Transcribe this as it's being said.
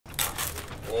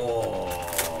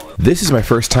This is my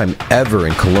first time ever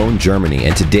in Cologne, Germany,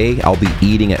 and today I'll be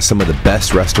eating at some of the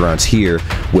best restaurants here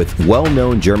with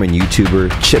well-known German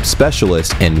YouTuber, chip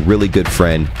specialist, and really good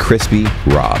friend, Crispy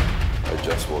Rob. I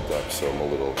just woke up, so I'm a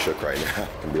little shook right now.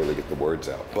 I can barely get the words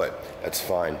out, but that's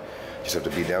fine. Just have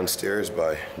to be downstairs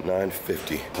by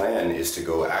 9:50. Plan is to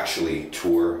go actually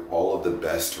tour all of the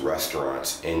best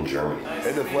restaurants in Germany.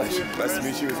 In the flesh. Nice to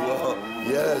meet you as well.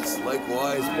 Yes,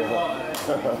 likewise, bro.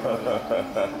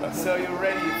 So you're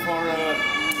ready for a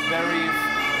very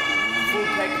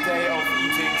full-packed day of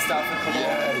eating stuff in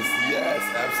Cologne? Yes,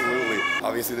 absolutely.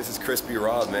 Obviously, this is Crispy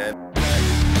Rob, man.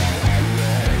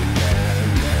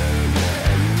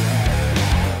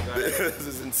 This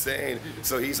is insane.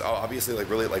 So he's obviously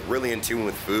really in tune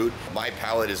with food. My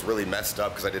palate is really messed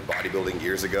up because I did bodybuilding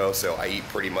years ago, so I eat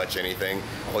pretty much anything.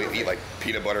 I'll eat like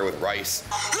peanut butter with rice.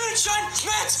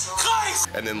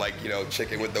 And then like, you know,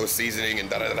 chicken with no seasoning and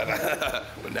da-da-da-da.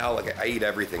 But now like I eat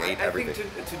everything. I think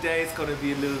today is gonna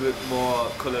be a little bit more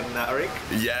culinary.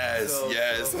 Yes.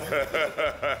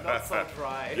 Not so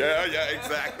dry. Yeah,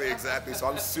 exactly. So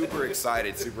I'm super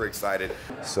excited.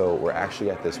 So we're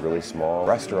actually at this really small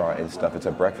restaurant and stuff. It's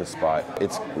a breakfast spot.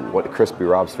 It's what Crispy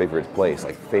Rob's favorite place.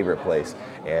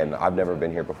 And I've never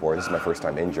been here before. This is my first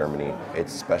time in Germany. It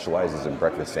specializes in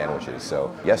breakfast sandwiches.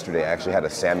 So yesterday I actually had a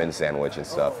salmon sandwich and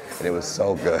stuff, and it was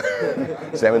so good.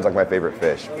 Salmon's like my favorite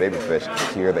fish.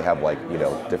 Here they have like, you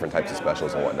know, different types of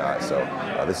specials and whatnot. So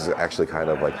this is actually kind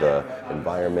of like the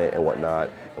environment and whatnot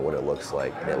and what it looks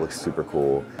like. And it looks super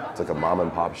cool. It's like a mom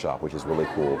and pop shop, which is really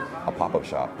cool. A pop-up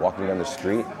shop. Walking down the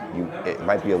street, it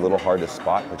might be a little hard to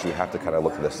spot, but you have to kind of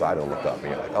look to the side and look up, and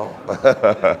you're like, oh.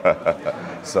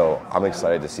 So I'm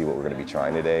excited to see what we're going to be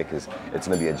trying today because it's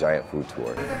going to be a giant food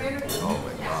tour. Oh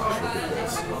my gosh, look at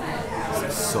this.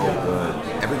 This is so good.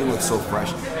 Everything looks so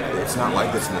fresh. It's not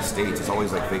like this in the States. It's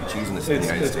always like fake cheese in the United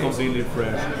States. It's completely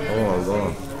fresh. Oh my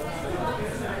god.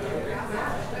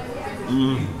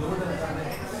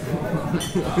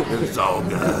 It's so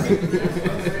good.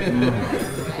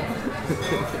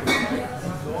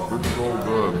 It's so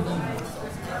good.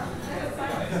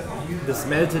 The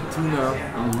smelted tuna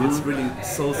is really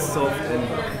so soft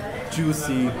and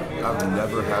juicy. I've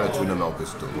never had a tuna melt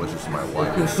this delicious in my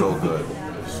life. It's so good.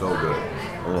 So good.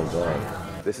 Oh my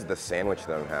god. This is the sandwich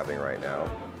that I'm having right now.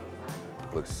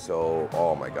 It looks so,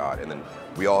 oh my god. And then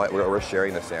we're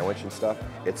sharing the sandwich and stuff.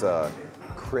 It's a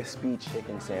crispy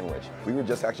chicken sandwich. We were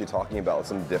just actually talking about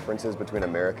some differences between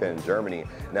America and Germany.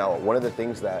 Now, one of the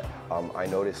things that I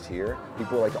noticed here,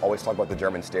 people like to always talk about the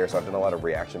German stare, so I've done a lot of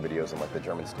reaction videos on like the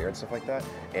German stare and stuff like that,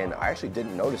 and I actually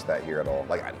didn't notice that here at all.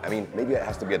 Like, I mean, maybe it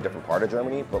has to be a different part of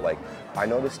Germany, but like, I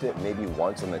noticed it maybe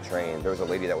once on the train. There was a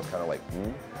lady that was kind of like,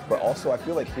 But also, I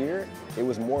feel like here, it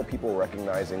was more people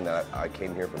recognizing that I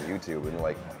came here from YouTube and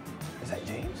like, is that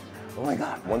James? Oh my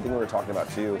God. One thing we were talking about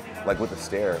too, like with the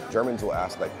stare, Germans will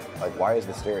ask like why is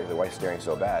staring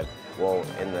so bad? Well,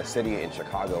 in the city in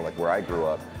Chicago, like where I grew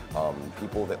up,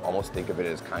 people that almost think of it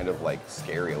as kind of like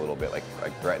scary a little bit, like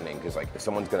threatening, because like if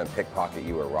someone's gonna pickpocket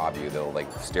you or rob you, they'll like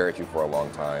stare at you for a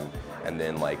long time, and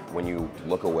then like when you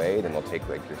look away, then they'll take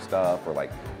like your stuff or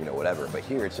like, you know, whatever. But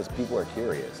here, it's just people are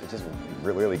curious. It's just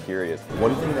really curious.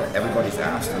 One thing that everybody's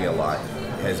asked me a lot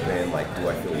has been like, do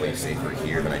I feel way safer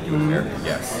here than I do in America?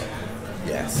 Yes.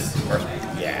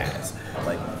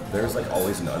 Like, there's like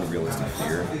always an unrealistic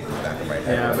fear in the back of my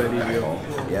head.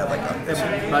 Yeah, but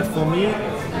but for me,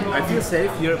 I feel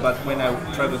safe here. But when I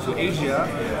travel to Asia,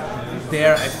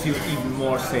 there I feel even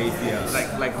more safe here.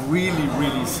 Like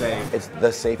really safe. It's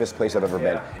the safest place I've ever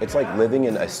been. It's like living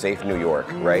in a safe New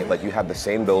York, right? Like you have the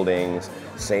same buildings,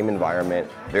 same environment,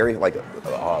 very like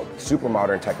super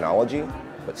modern technology,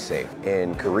 but safe.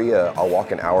 In Korea, I'll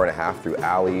walk an hour and a half through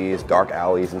alleys, dark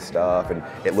alleys and stuff, and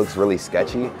it looks really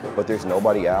sketchy, but there's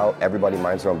nobody out, everybody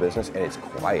minds their own business, and it's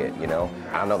quiet, you know?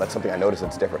 I don't know, that's something I noticed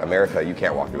that's different. America, you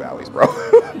can't walk through alleys, bro.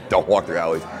 Don't walk through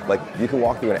alleys. Like, you can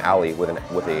walk through an alley with a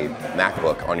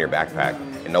MacBook on your backpack,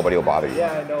 and nobody will bother you.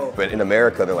 Yeah, I know. But in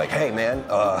America, they're like, hey man,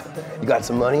 you got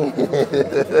some money?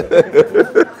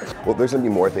 Well, there's gonna be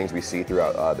more things we see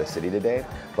throughout the city today,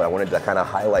 but I wanted to kind of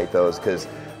highlight those because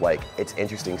like, it's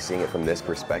interesting seeing it from this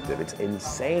perspective. It's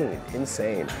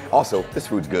insane. Also, this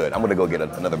food's good. I'm gonna go get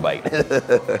another bite.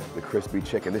 The crispy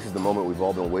chicken. This is the moment we've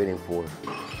all been waiting for.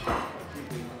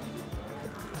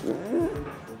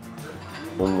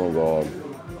 Oh my God.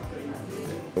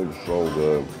 It's so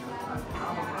good.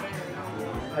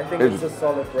 I think it's a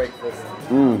solid breakfast.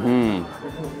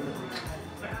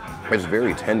 It's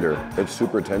very tender. It's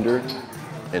super tender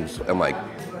and like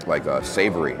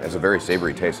savory. It's a very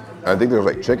savory taste. I think there's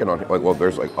like chicken on here. Like, well,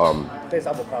 there's like There's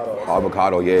avocado.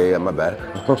 Avocado. Yeah, my bad.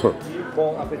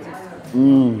 Bon appetit.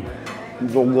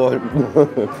 So good.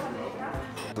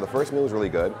 So the first meal was really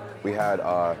good. We had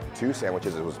 2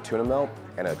 sandwiches. It was tuna melt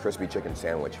and a crispy chicken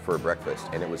sandwich for breakfast,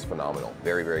 and it was phenomenal.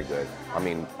 Very, very good. I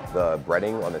mean, the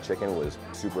breading on the chicken was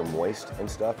super moist and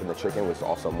stuff, and the chicken was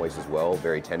also moist as well,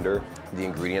 very tender. The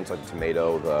ingredients like the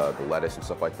tomato, the lettuce and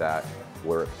stuff like that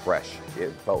were fresh.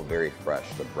 It felt very fresh,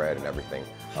 the bread and everything.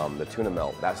 The tuna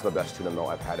melt, that's the best tuna melt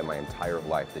I've had in my entire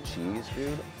life. The cheese,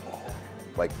 dude,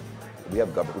 like we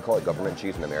call it government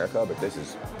cheese in America, but this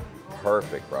is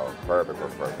perfect, bro. Perfect.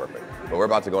 But we're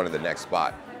about to go into the next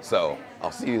spot, so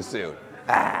I'll see you soon.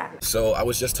 So I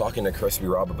was just talking to Crispy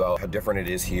Rob about how different it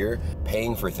is here,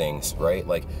 paying for things, right?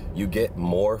 Like you get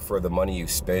more for the money you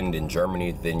spend in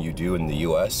Germany than you do in the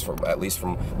US, at least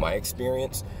from my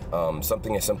experience.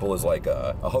 Something as simple as like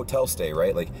a hotel stay,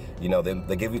 right? Like, you know,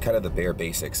 they give you kind of the bare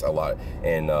basics a lot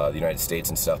in the United States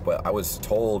and stuff, but I was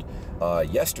told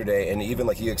yesterday, and even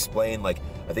like he explained, like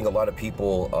I think a lot of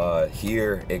people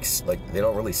here, like they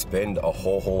don't really spend a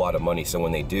whole lot of money, so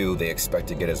when they do, they expect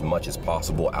to get as much as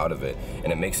possible out of it,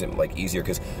 and it makes it like easier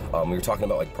because we were talking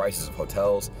about like prices of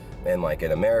hotels, and like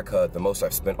in America, the most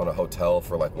I've spent on a hotel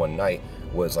for like one night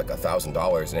was like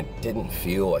 $1,000, and it didn't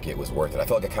feel like it was worth it. I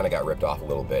felt like I kind of got ripped off a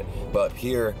little bit, but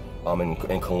here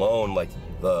in Cologne, like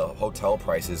the hotel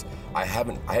prices, I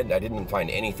didn't find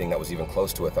anything that was even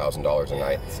close to $1,000 a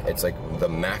night. It's like the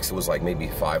max was like maybe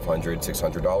 $500,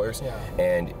 $600,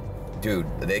 and dude,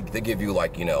 they give you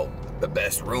like, you know, the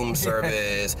best room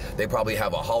service. They probably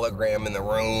have a hologram in the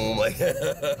room. Like,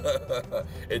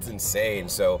 it's insane.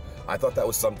 So I thought that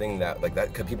was something that, like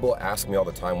that, cause people ask me all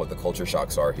the time what the culture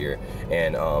shocks are here,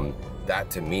 and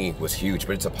that to me was huge.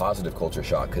 But it's a positive culture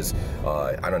shock because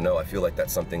I don't know. I feel like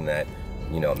that's something that,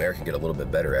 you know, America can get a little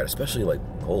bit better at, especially like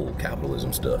whole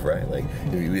capitalism stuff, right? Like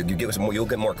you get some more, you'll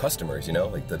get more customers, you know,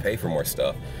 like to pay for more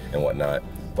stuff and whatnot.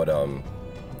 But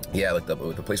yeah, like the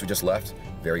place we just left,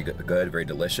 very good, very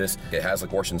delicious. It has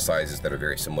like portion sizes that are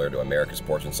very similar to America's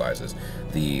portion sizes.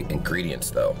 The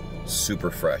ingredients though, super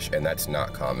fresh, and that's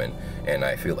not common, and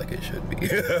I feel like it should be.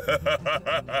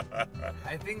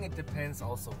 I think it depends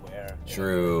also where.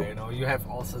 True. You know, you have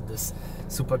also this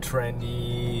super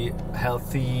trendy,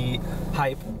 healthy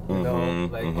hype, you know,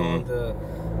 like all the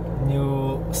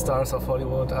new stars of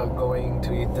Hollywood are going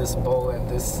to eat this bowl and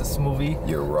this smoothie.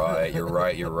 You're right.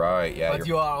 Yeah. But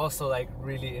you are also like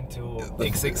really into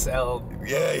XXL.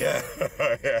 Yeah.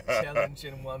 Challenge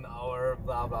in 1 hour,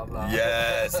 blah blah blah.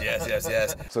 Yes.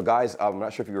 So guys, I'm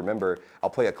not sure if you remember, I'll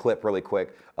play a clip really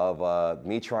quick of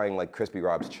me trying like Crispy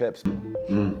Rob's chips.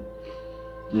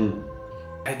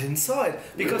 I didn't saw it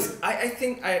because I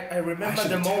think I remember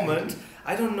the moment.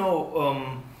 I don't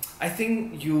know. I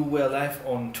think you were live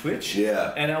on Twitch.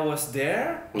 Yeah. And I was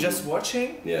there just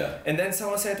watching. Yeah. And then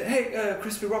someone said, "Hey,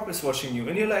 Crispy Rob is watching you,"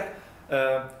 and you're like,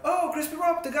 "Oh, Crispy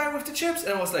Rob, the guy with the chips,"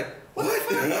 and I was like, "What the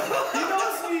fuck? He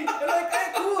knows me!" And like,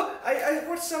 "Hey, cool! I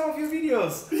watched some of your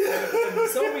videos." And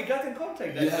so we got in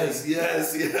contact. Yes.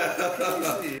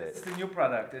 It's the new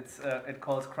product. It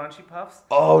calls Crunchy Puffs.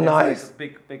 Oh, it's nice.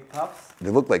 Like big puffs. They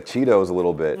look like Cheetos a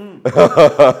little bit.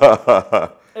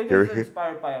 It is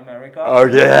inspired by America. Oh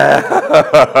yeah.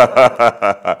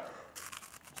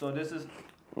 So this is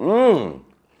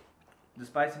the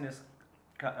spiciness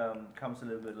comes a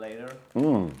little bit later.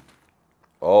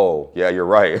 Oh yeah, you're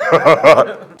right.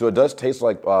 So it does taste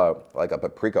like a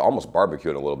paprika, almost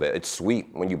barbecued a little bit. It's sweet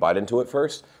when you bite into it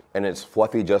first, and it's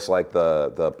fluffy just like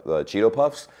the Cheeto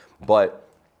Puffs, but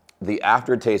the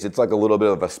aftertaste, it's like a little bit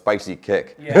of a spicy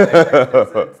kick. Yeah,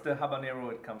 it's the habanero.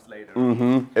 It comes later.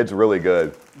 It's really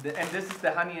good. And this is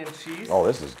the honey and cheese. Oh,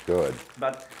 this is good.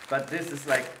 But this is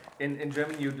like in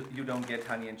Germany you don't get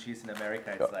honey and cheese. In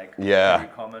America it's like yeah, very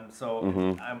common. So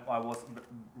I was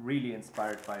really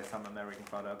inspired by some American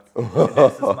products. And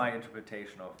this is my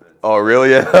interpretation of it. Oh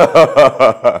really?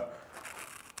 Yeah.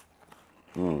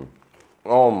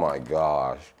 Oh my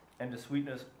gosh. And the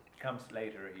sweetness comes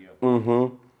later here.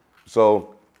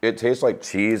 So it tastes like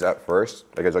cheese at first,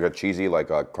 like it's like a cheesy,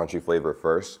 like a crunchy flavor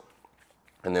first,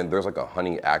 and then there's like a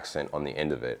honey accent on the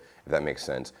end of it, if that makes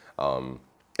sense.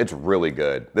 It's really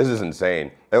good. This is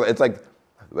insane. It's like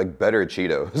better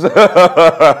Cheetos. Thank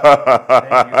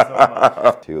you so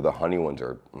much. Dude, the honey ones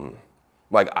are,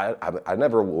 like I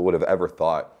never would have ever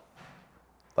thought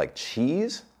like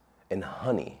cheese and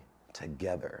honey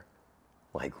together.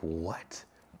 Like what?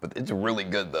 But it's really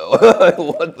good though.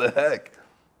 What the heck?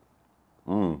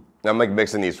 I'm like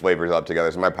mixing these flavors up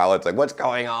together, so my palate's like, what's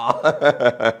going on?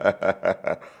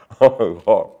 Oh my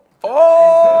god.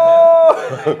 Oh!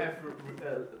 I have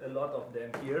a lot of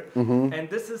them here. Mm-hmm. And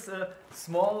this is a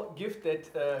small gift that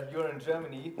you're in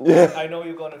Germany. Yeah. I know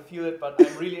you're gonna feel it, but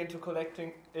I'm really into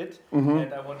collecting it,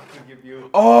 and I wanted to give you.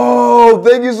 Oh,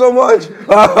 thank you so much.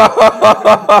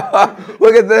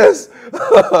 Look at this.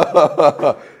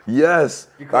 Yes.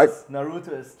 Because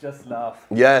Naruto is just love.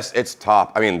 Yes, it's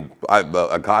top. I mean,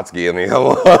 Akatsuki, I mean,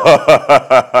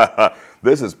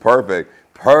 this is perfect.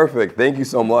 Perfect. Thank you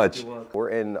so much. We're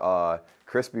in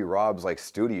Crispy Rob's like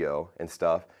studio and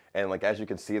stuff. And like as you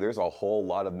can see, there's a whole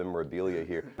lot of memorabilia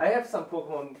here. I have some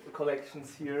Pokemon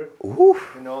collections here. Ooh.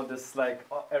 You know, this like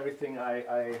everything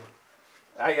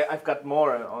I've got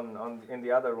more on in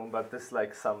the other room, but this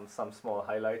like some small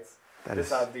highlights.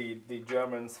 These are the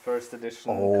German's first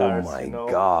edition cards. Oh my you know.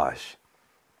 gosh.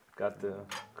 Got the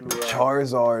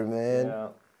Charizard, man. Yeah.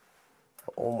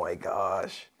 Oh my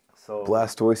gosh. So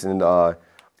Blastoise and oh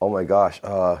my gosh,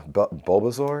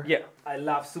 Bulbasaur? yeah, I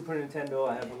love Super Nintendo.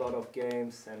 I have a lot of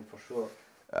games, and for sure.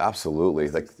 Absolutely.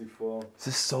 Like 64. this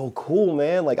is so cool,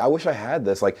 man. Like I wish I had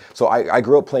this. Like so I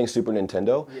grew up playing Super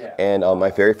Nintendo, and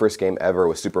my very first game ever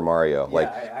was Super Mario. Yeah, Like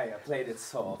I played it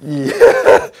so often. yeah,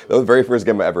 that was the very first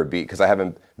game I ever beat because I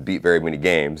haven't beat very many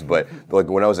games. But like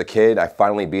when I was a kid, I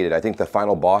finally beat it. I think the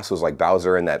final boss was like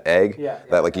Bowser in that egg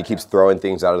that like he keeps throwing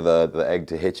things out of the egg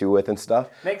to hit you with and stuff.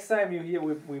 Next time you're here,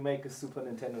 we make a Super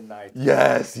Nintendo night.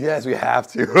 Yes, yes, we have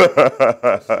to. Sure.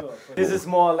 This is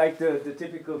more like the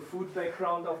typical food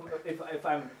background of if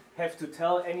I have to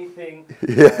tell anything.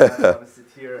 Yeah. I'm gonna sit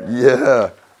here. And Yeah.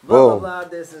 blah, blah, Boom. blah,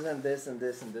 this and this and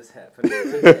this and this happened.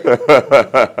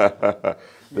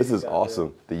 This is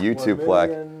awesome. The YouTube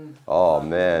plaque. Oh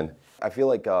man. I feel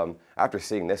like after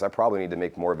seeing this, I probably need to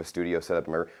make more of a studio setup.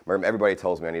 Everybody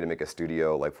tells me I need to make a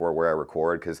studio like for where I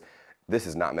record because this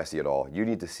is not messy at all. You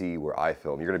need to see where I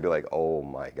film. You're gonna be like, oh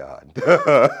my God. People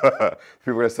are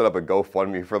gonna set up a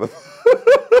GoFundMe for the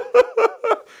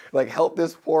like help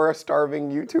this poor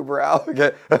starving YouTuber out.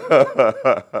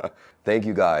 Thank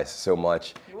you guys so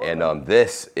much. And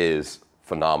this is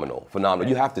phenomenal. Phenomenal.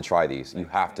 You have to try these. You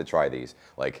have to try these.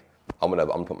 Like I'm gonna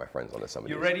put my friends on some of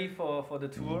these. You ready for the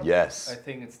tour? Yes. I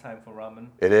think it's time for ramen.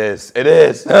 It is. It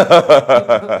is.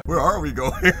 Where are we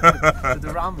going? To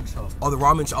the ramen shop. Oh, the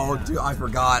ramen shop. Oh, dude, I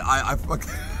forgot. I fuck.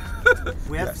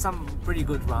 We have some pretty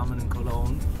good ramen in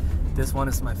Cologne. This one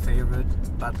is my favorite,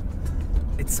 but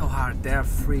it's so hard. There are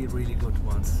 3 really good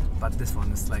ones, but this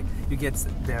one is like you get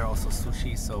there also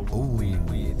sushi. So we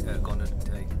gonna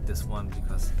take this one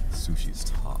because Sushi's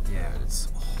top. Yeah, man. It's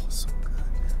so good.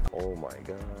 Oh my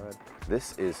God,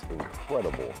 this is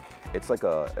incredible. It's like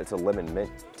it's a lemon mint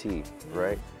tea,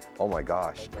 right? Oh my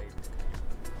gosh.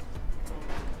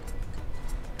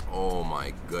 Oh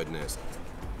my goodness.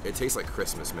 It tastes like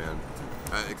Christmas, man.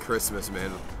 Christmas, man.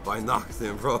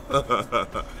 Weihnachten, bro.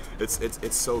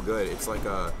 It's so good. It's like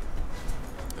I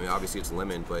mean, obviously it's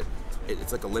lemon, but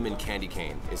it's like a lemon candy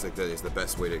cane. It's like it's the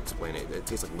best way to explain it. It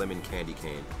tastes like lemon candy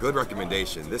cane. Good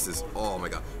recommendation. This is, oh my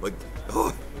God. Like,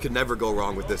 oh, could never go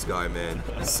wrong with this guy, man.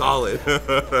 Solid. Jeez,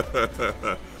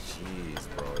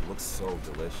 bro. It looks so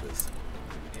delicious.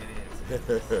 it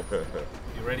is.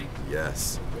 You ready?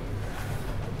 Yes.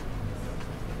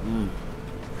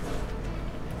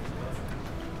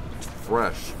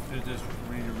 Fresh. It is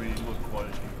really good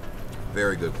quality.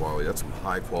 Very good quality. That's some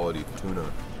high quality tuna.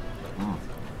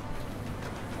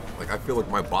 Like I feel like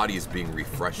my body is being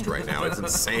refreshed right now. It's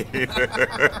insane. I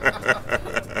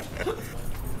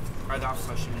love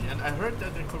sashimi, and I heard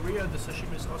that in Korea the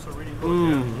sashimi is also really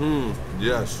good.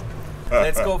 Yes.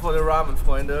 Let's go for the Ramen,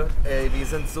 Freunde. Ey, die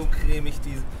sind so cremig,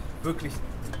 die wirklich,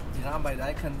 die Ramen bei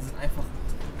Daikan sind einfach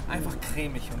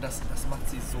cremig und das macht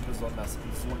sie so besonders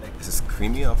und so lecker. Is this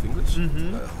creamy auf English?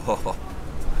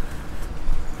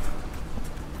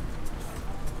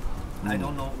 I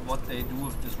don't know what they do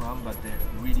with this ramen, but they're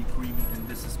really creamy, and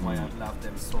this is why I love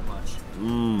them so much.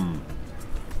 Oh,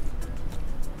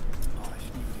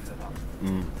 ich liebe diese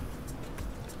Ramen.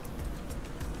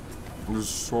 Das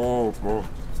ist so, oh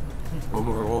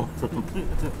mein Gott.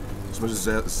 Das schmeckt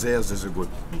sehr, sehr, sehr, sehr gut.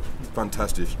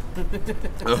 Fantastisch.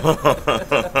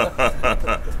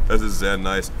 Das ist sehr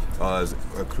nice.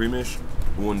 Cremig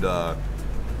und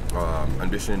ein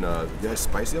bisschen, wie heißt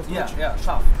spicy auf Deutsch? Ja,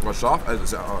 scharf. Scharf,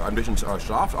 also ein bisschen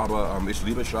scharf, aber ich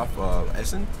liebe scharf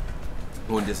essen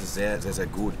und das ist sehr, sehr, sehr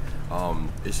gut.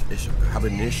 Ich habe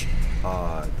nicht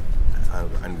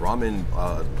ein Ramen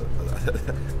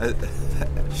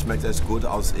schmeckt es gut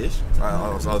als ich,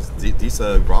 als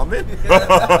dieser Ramen.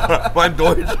 Mein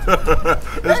Deutsch.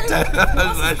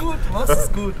 Machst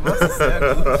es gut, machst es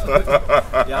sehr gut.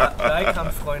 Ja, Daikan,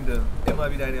 Freunde,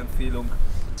 immer wieder eine Empfehlung.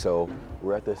 So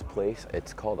we're at this place.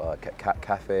 It's called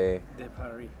Café de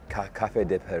Paris. Café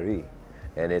de Paris,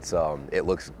 and it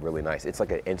looks really nice. It's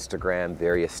like an Instagram,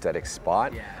 very aesthetic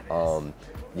spot. Yeah,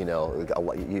 you know,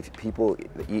 people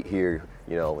that eat here,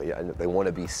 you know, they want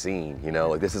to be seen. You know,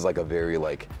 like this is like a very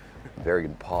very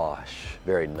posh,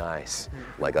 very nice,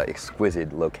 like an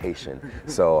exquisite location.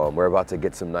 So we're about to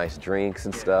get some nice drinks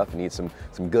and stuff, and eat some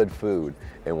good food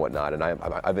and whatnot. And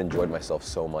I've enjoyed myself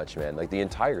so much, man. Like the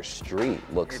entire street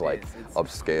looks like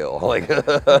upscale. Like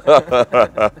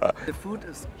the food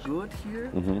is good here,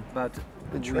 but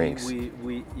the drinks.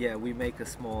 We make a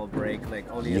small break, like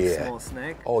only a small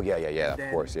snack. Oh yeah, of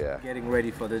course, yeah. Getting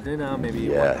ready for the dinner, maybe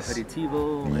one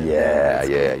aperitivo.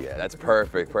 Yeah. That's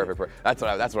perfect. That's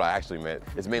what I actually meant.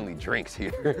 It's mainly drinks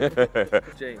here.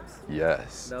 James.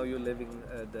 Yes. Now you're living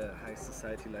the high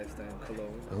society lifestyle in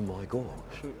Cologne. Oh my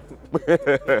gosh.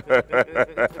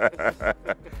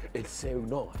 It's so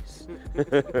nice.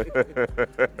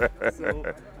 So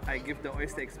I give the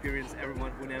oyster experience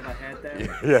everyone who never had that.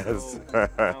 Yes. So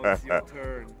now it's your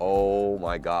turn. Oh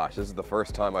my gosh, this is the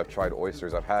first time I've tried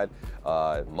oysters. I've had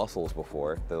mussels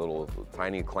before, the little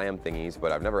tiny clam thingies,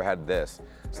 but I've never had this.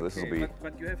 So this will be.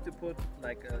 But you have to put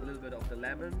like a little bit of the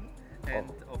lemon and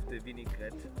of the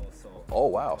vinaigrette also. Oh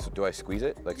wow! So do I squeeze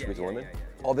it? Like squeeze the lemon? Yeah.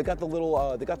 Oh, they got the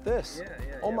little. They got this.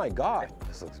 Oh my god,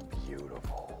 this looks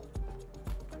beautiful.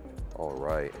 All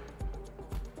right,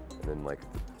 and then like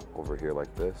over here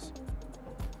like this.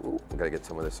 Ooh, I gotta get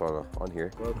some of this on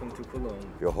here. Welcome to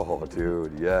Cologne. Oh,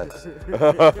 dude, yes.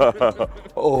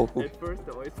 Oh. At first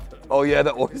the oyster. Oh yeah,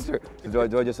 the oyster. Do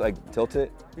I just like tilt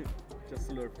it? Just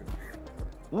slurp it.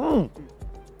 Mmm.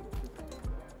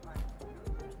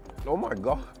 Oh my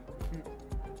god.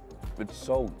 It's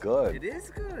so good. It is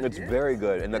good. It's very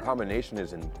good, and the combination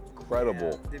is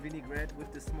incredible. Yeah, the vinaigrette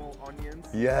with the small onions.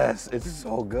 Yes, it's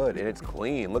so good, and it's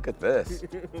clean. Look at this.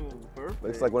 Perfect.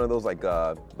 Looks like one of those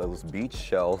those beach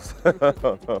shells.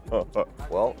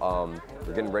 Well,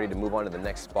 we're getting ready to move on to the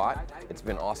next spot. It's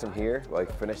been awesome here.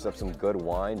 Like finished up some good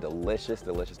wine, delicious,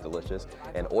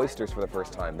 and oysters for the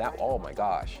first time. Oh my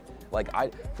gosh. Like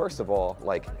first of all,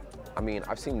 like. I mean,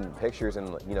 I've seen pictures and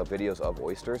videos of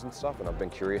oysters and stuff, and I've been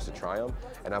curious to try them.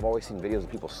 And I've always seen videos of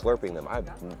people slurping them.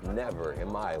 I've never in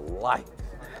my life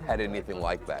had anything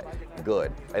like that.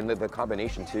 Good. And the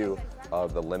combination too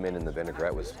of the lemon and the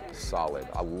vinaigrette was solid.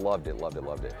 I loved it.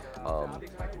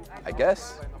 I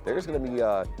guess there's going to be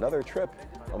another trip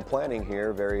I'm planning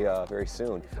here very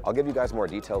soon. I'll give you guys more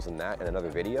details on that in another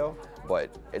video, but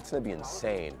it's going to be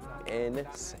insane.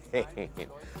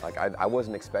 Like I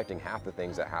wasn't expecting half the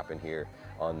things that happen here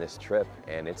on this trip,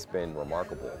 and it's been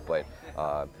remarkable. But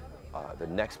the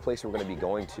next place we're going to be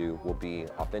going to will be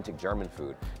authentic German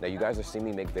food. Now you guys have seen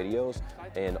me make videos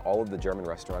in all of the German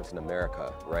restaurants in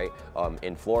America, right?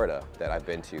 In Florida that I've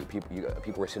been to,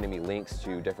 people were sending me links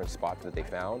to different spots that they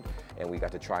found, and we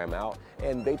got to try them out,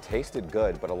 and they tasted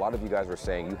good. But a lot of you guys were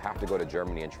saying you have to go to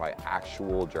Germany and try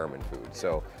actual German food.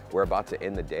 So we're about to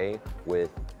end the day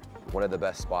with one of the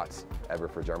best spots ever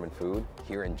for German food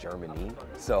here in Germany.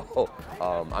 So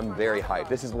I'm very hyped.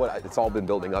 This is what it's all been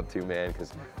building up to, man,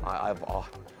 because I've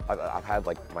had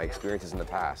like my experiences in the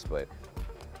past, but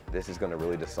this is going to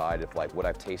really decide if like what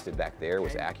I've tasted back there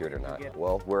was accurate or not.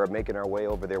 Well, we're making our way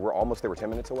over there. We're almost there. We're 10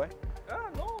 minutes away?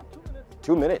 No, 2 minutes.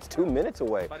 2 minutes, 2 minutes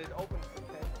away. But it opens in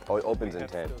 10. Oh, it opens in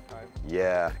 10.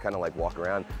 Yeah, kind of like walk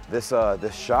around. This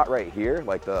shot right here,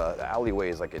 like the alleyway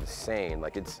is like insane.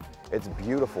 Like it's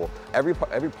beautiful. Every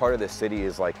part of this city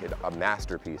is like a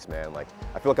masterpiece, man. Like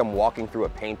I feel like I'm walking through a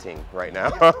painting right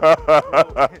now.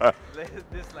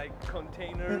 This like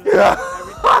containers.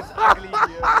 Everything's ugly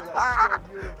here. Like,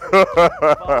 so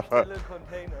beautiful. Little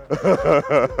container.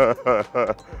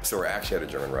 So we're actually at a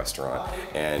German restaurant,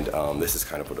 and this is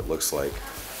kind of what it looks like.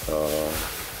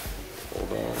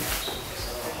 Hold on.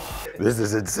 This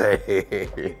is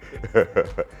insane.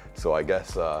 So I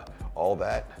guess all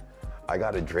that, I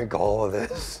gotta drink all of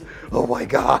this. Oh my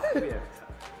God.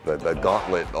 The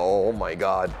gauntlet, oh my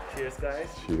God. Cheers, guys.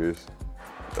 Cheers.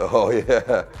 Oh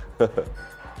yeah.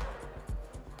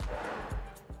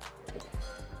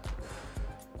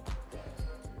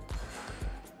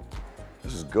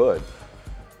 This is good.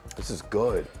 This is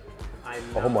good.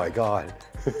 Oh my God.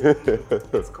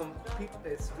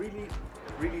 It's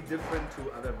really different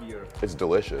to other beer. It's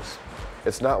delicious.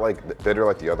 It's not like bitter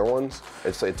like the other ones.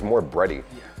 It's more bready.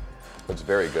 Yeah. It's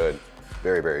very good.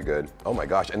 Very good. Oh my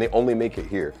gosh, and they only make it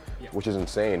here, which is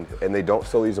insane. And they don't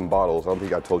sell these in bottles. I don't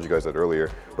think I told you guys that earlier,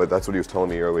 but that's what he was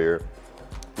telling me earlier.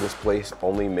 this place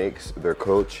only makes their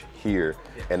coach here,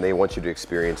 and they want you to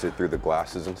experience it through the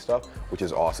glasses and stuff, which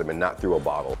is awesome, and not through a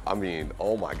bottle. I mean,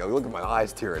 oh my God, look at my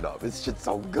eyes tearing up. It's just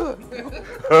so good.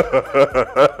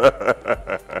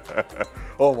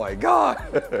 Oh my God.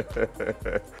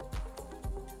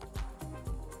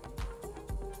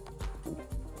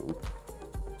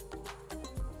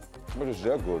 What is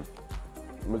that good?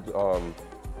 With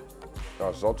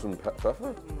salt and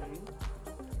pepper?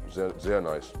 Sehr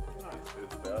nice.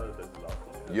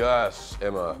 Yes,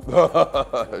 Emma.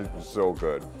 So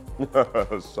good.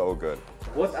 So good.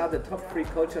 What are the top 3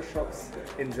 culture shocks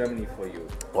in Germany for you?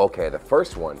 Okay, the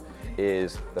first one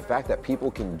is the fact that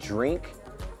people can drink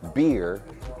beer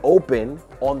open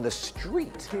on the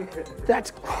street.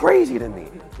 That's crazy to me.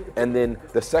 And then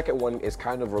the second one is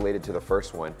kind of related to the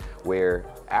first one, where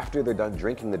after they're done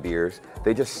drinking the beers,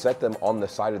 they just set them on the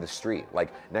side of the street,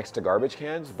 like next to garbage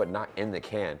cans, but not in the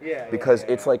can. Because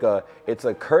it's like it's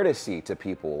a courtesy to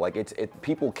people. Like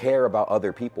people care about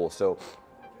other people. So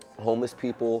homeless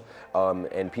people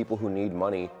and people who need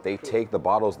money, they take the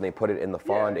bottles and they put it in the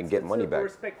fund and get money back.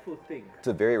 It's a respectful thing. It's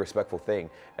a very respectful thing.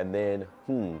 And then,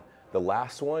 the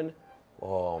last one,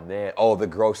 oh man, oh, the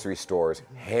grocery stores,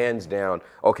 hands down.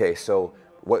 Okay, so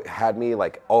what had me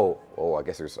like, I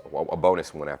guess there's a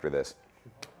bonus one after this.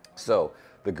 So,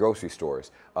 the grocery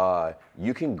stores.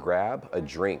 You can grab a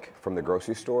drink from the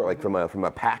grocery store, like from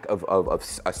a pack of a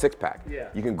 6-pack. Yeah.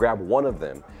 You can grab one of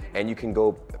them, and you can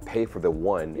go pay for the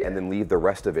one, and then leave the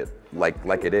rest of it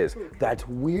like it is. That's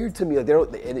weird to me. Like,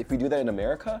 and if we do that in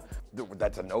America,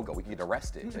 that's a no-go. We can get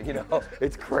arrested. You know,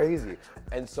 it's crazy.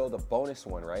 And so the bonus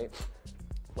one, right?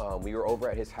 We were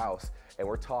over at his house, and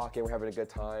we're talking, we're having a good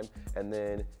time, and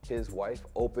then his wife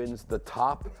opens the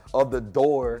top of the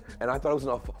door, and I thought it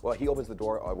was well, he opens the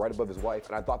door right above his wife,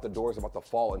 and I thought the door was about to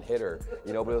fall and hit her,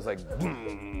 you know, but it was like,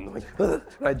 boom, like, and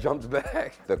I jumped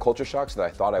back. The culture shocks that I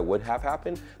thought I would have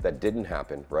happened, that didn't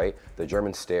happen, right? The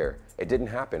German stare, it didn't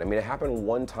happen. I mean, it happened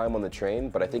one time on the train,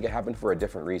 but I think it happened for a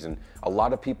different reason. A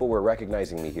lot of people were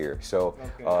recognizing me here. So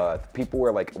people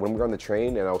were like, when we were on the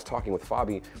train and I was talking with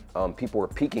Fabi, people were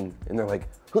peeking, and they're like,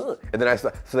 huh. And then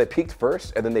so they peeked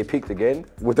first, and then they peeked again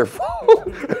with their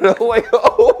phone. And I'm like,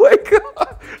 oh my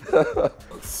God.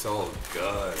 It's so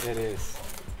good. It is.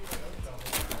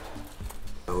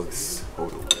 It looks so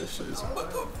delicious.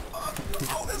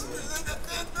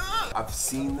 I've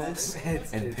seen this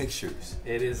in pictures.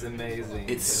 It is amazing.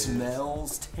 It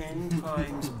smells 10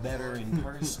 times better in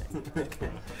person. Okay.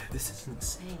 This is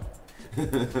insane.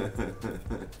 Nice.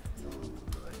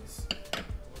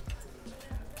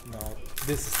 No,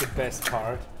 this is the best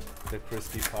part, the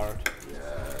crispy part.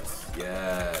 Yes,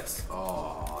 yes.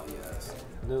 Oh, yes.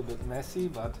 A little bit messy,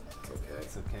 but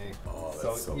it's okay. Oh,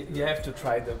 that's so good. You have to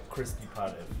try the crispy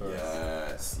part at first.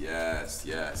 Yes, yes,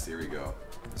 yes. Here we go.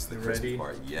 This is the crispy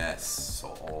part. Yes.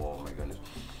 So, oh my goodness.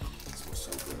 It smells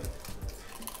so good.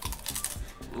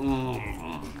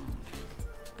 Mmm.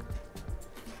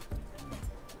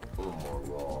 Oh my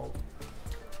God.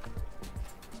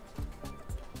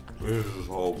 This is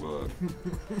so good.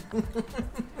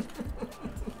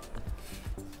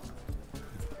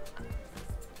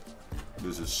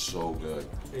 This is so good.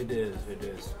 It is, it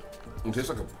is. It tastes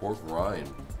like a pork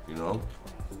rind, you know?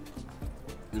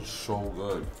 It's so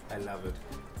good. I love it.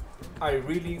 I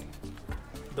really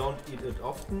don't eat it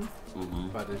often,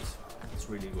 but it's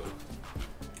really good.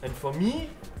 And for me,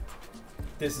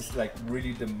 this is like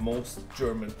really the most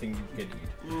German thing you can eat.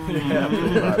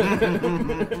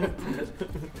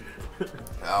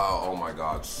 Oh my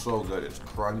God, so good. It's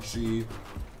crunchy.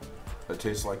 It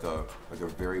tastes like a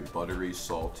very buttery,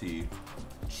 salty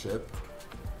chip,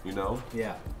 you know?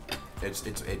 Yeah. It's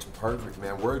perfect,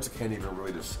 man. Words can't even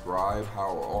really describe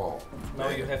how. Now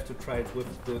you have to try it with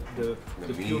the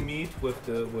pure meat with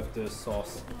the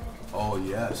sauce. Oh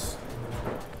yes.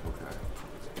 Okay.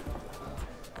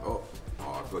 Oh,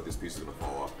 I feel like this piece is gonna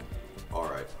fall off. All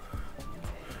right.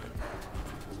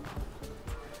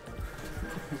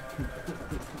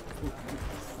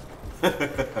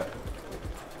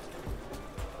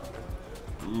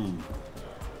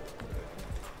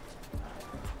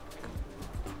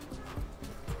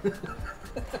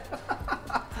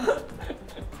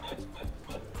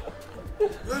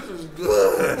 This is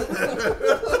good.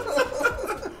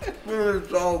 This is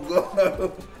so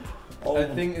good. Oh. I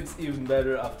think it's even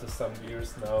better after some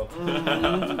years now.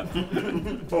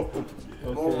 Okay.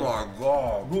 Oh my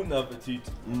God. Guten Appetit.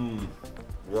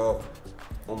 Yeah.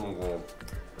 Oh my God.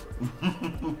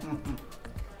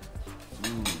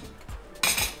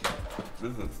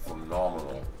 This is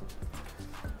phenomenal.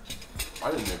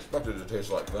 I didn't expect it to taste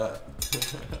like that.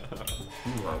 Oh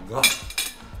my God.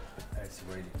 That's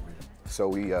really good. So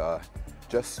we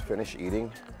just finished eating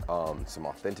some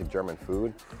authentic German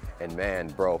food, and man,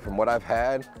 bro, from what I've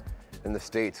had in the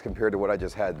States compared to what I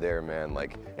just had there, man,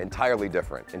 like entirely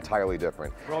different, entirely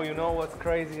different. Bro, you know what's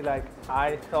crazy? Like,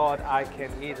 I thought I can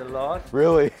eat a lot.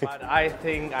 Really? But I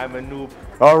think I'm a noob.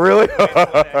 Oh, really? When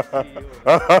I see you.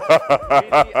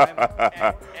 Really, I'm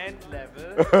at end level.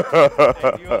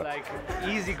 And you're like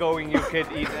easygoing, you could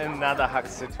eat another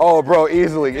Haxit. Oh, bro,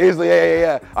 easily,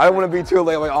 yeah. I don't want to be too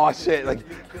late. I'm like, oh shit, like.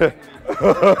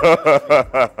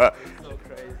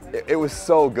 It was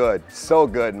so good,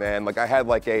 man. Like I had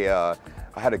like I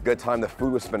had a good time. The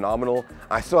food was phenomenal.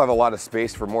 I still have a lot of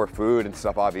space for more food and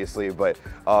stuff, obviously, but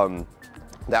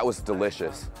that was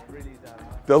delicious. Really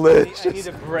Delicious. I need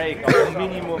a break of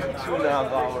minimum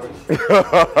 2.5 hours.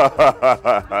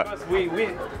 Because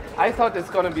I thought it's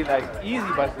gonna be like easy,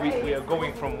 but we are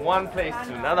going from one place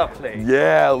to another place.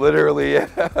 Yeah, literally.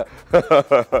 Yeah.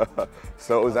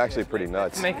 So it was actually pretty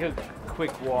nuts. Let's make a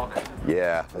quick walk.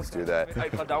 Yeah, let's do that.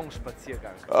 Ein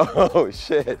Verdauungsspaziergang. Oh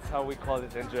shit. That's how we call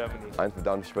it in Germany. Ein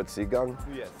Verdauungsspaziergang?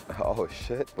 Yes. Oh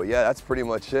shit. But yeah, that's pretty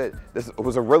much it. This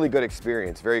was a really good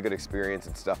experience, very good experience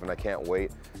and stuff, and I can't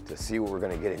wait to see what we're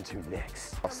gonna get into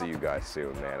next. I'll see you guys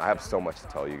soon, man. I have so much to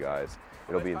tell you guys.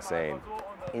 It'll be insane.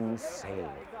 Insane.